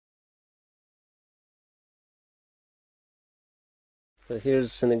So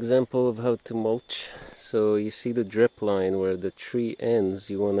here's an example of how to mulch. So you see the drip line where the tree ends.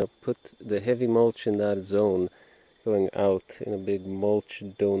 You want to put the heavy mulch in that zone, going out in a big mulch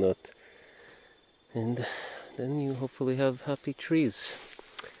donut. And then you hopefully have happy trees.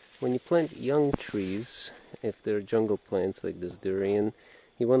 When you plant young trees, if they're jungle plants like this durian,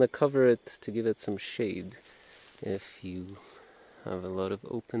 you want to cover it to give it some shade. If you have a lot of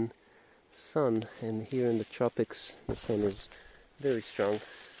open sun, and here in the tropics the sun is very strong,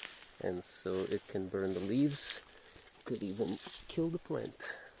 and so it can burn the leaves, could even kill the plant.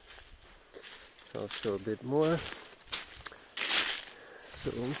 I'll show a bit more.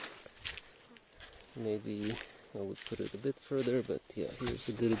 So maybe I would put it a bit further, but yeah, here's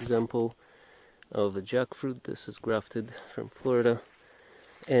a good example of a jackfruit. This is grafted from Florida,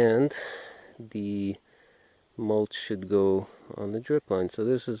 and the mulch should go on the drip line. So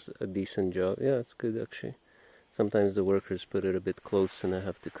this is a decent job. Yeah, it's good actually. Sometimes the workers put it a bit close and I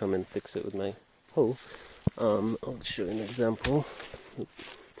have to come and fix it with my hoe. I'll show you an example.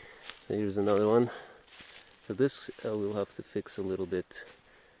 Oops. So here's another one. So this we'll have to fix a little bit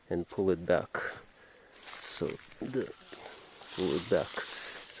and pull it back. So pull it back.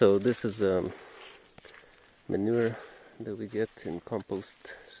 So this is manure that we get in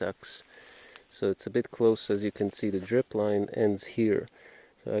compost sacks. So it's a bit close. As you can see, the drip line ends here.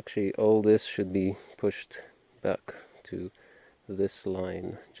 So actually all this should be pushed back to this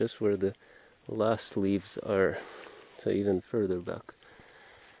line, just where the last leaves are. So even further back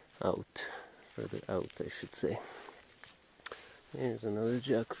out, further out I should say. Here's another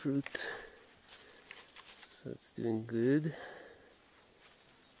jackfruit. So it's doing good.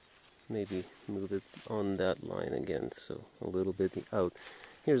 Maybe move it on that line again, so a little bit out.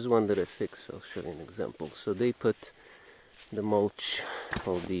 Here's one that I fixed. I'll show you an example. So they put the mulch,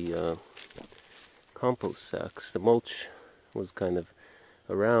 or the compost sacks. The mulch was kind of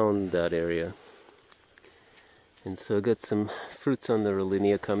around that area, and so I got some fruits on the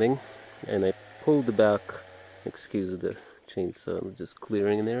Rollinia coming, and I pulled back. Excuse the chainsaw, I'm just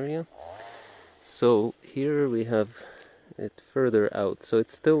clearing an area. So here we have it further out, so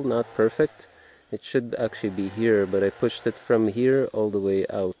it's still not perfect. It should actually be here, but I pushed it from here all the way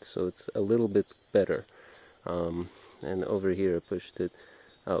out, so it's a little bit better. And over here I pushed it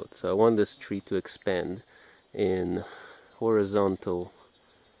out. So I want this tree to expand in horizontal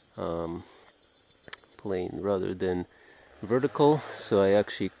plane rather than vertical. So I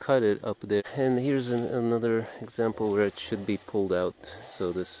actually cut it up there. And here's another example where it should be pulled out.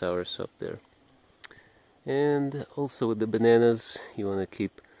 So this soursop there. And also with the bananas, you want to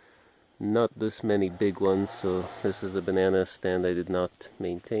keep not this many big ones. So this is a banana stand I did not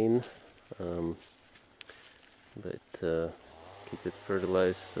maintain, but keep it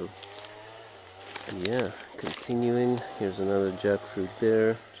fertilized. So yeah, continuing. Here's another jackfruit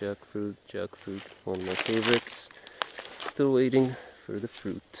there. Jackfruit, one of my favorites. Still waiting for the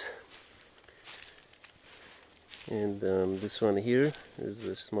fruit. And this one here is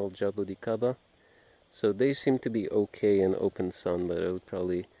a small jabuticaba. So they seem to be okay in open sun, but I would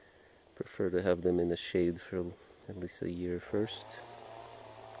probably prefer to have them in the shade for at least a year first.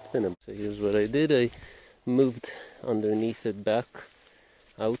 It's been so here's what I did. I moved underneath it back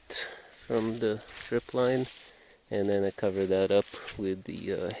out from the drip line, and then I covered that up with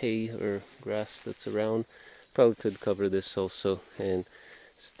the hay or grass that's around. Probably could cover this also, and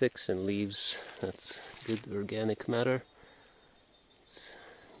sticks and leaves. That's good organic matter.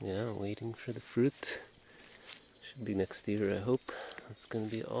 Yeah, waiting for the fruit. Should be next year, I hope. That's gonna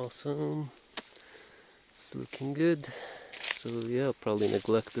be awesome. It's looking good. So yeah, I'll probably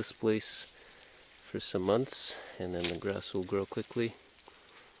neglect this place for some months, and then the grass will grow quickly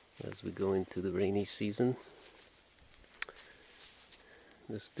as we go into the rainy season.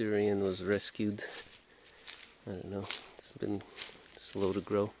 This durian was rescued. I don't know, it's been slow to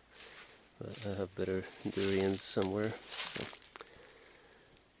grow, but I have better durians somewhere. So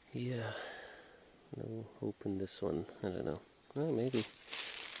yeah, I'll open this one. I don't know. Well, maybe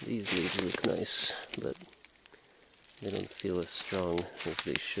these leaves look nice, but they don't feel as strong as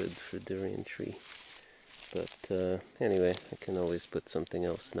they should for durian tree. But anyway, I can always put something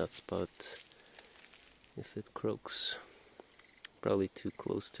else in that spot if it croaks. Probably too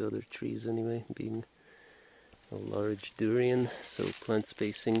close to other trees anyway, being a large durian, so plant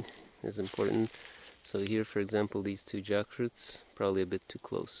spacing is important. So here, for example, these two jackfruits, probably a bit too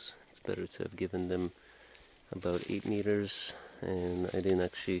close. It's better to have given them about 8 meters, and I didn't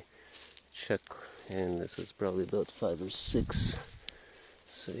actually check, and this is probably about 5 or 6.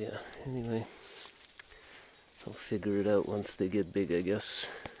 So yeah, anyway, I'll figure it out once they get big, I guess.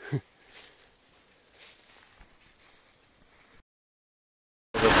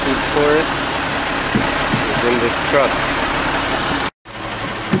 in this truck.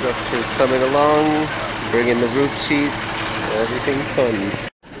 Structure's coming along, bringing the root sheets, everything fun.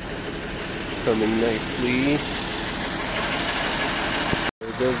 Coming nicely.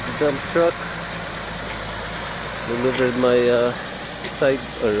 There goes the dump truck. Delivered my side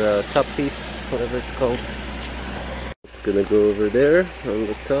or top piece, whatever it's called. It's gonna go over there on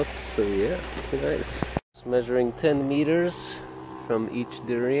the top, so yeah, nice. Just measuring 10 meters from each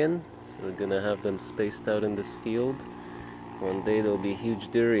durian. So we're gonna have them spaced out in this field. One day there'll be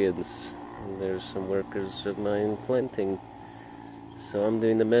huge durians. And there's some workers of mine planting. So I'm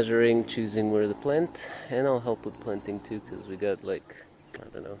doing the measuring, choosing where to plant, and I'll help with planting too, because we got like, I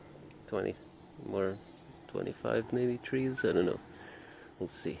don't know, 20 more, 25 maybe trees, I don't know. We'll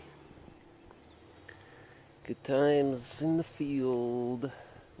see. Good times in the field.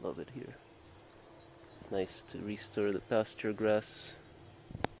 Love it here. It's nice to restore the pasture grass.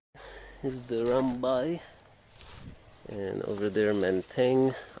 Here's the Rambai. And over there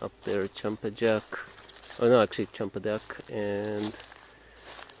Menteng. Up there Champadak. Oh no, actually Champadak. And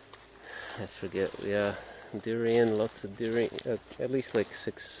I forget, yeah, durian, lots of durian. At least like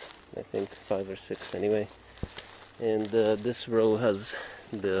 6, I think, 5 or 6 anyway. And this row has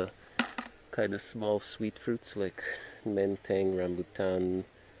the kind of small sweet fruits like Menteng, Rambutan,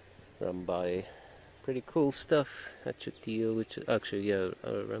 Rambai. Pretty cool stuff. Achutillo, which actually, yeah,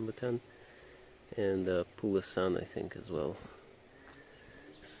 Rambutan. And Pulasan, I think, as well.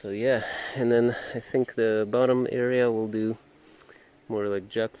 So yeah, and then I think the bottom area will do more like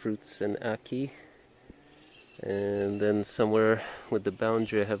jackfruits and ackee. And then somewhere with the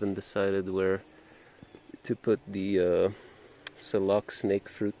boundary I haven't decided where to put the Salak snake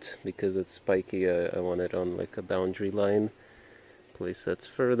fruit, because it's spiky. I want it on like a boundary line, place that's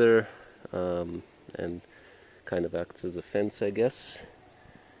further, and kind of acts as a fence, I guess.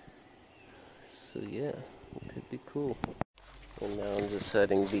 So yeah, it could be cool. And now I'm just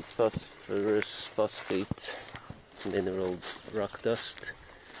adding the phosphorus phosphate mineral rock dust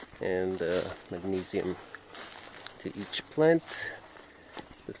and magnesium to each plant,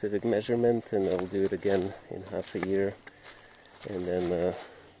 specific measurement, and I'll do it again in half a year, and then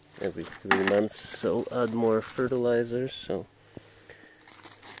every 3 months, so add more fertilizer. So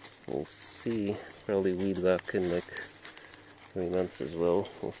we'll see, probably weed back in like 3 months as well.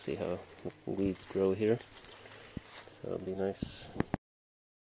 We'll see how weeds grow here, so it'll be nice.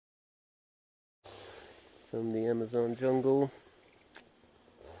 From the Amazon jungle,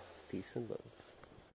 peace and love.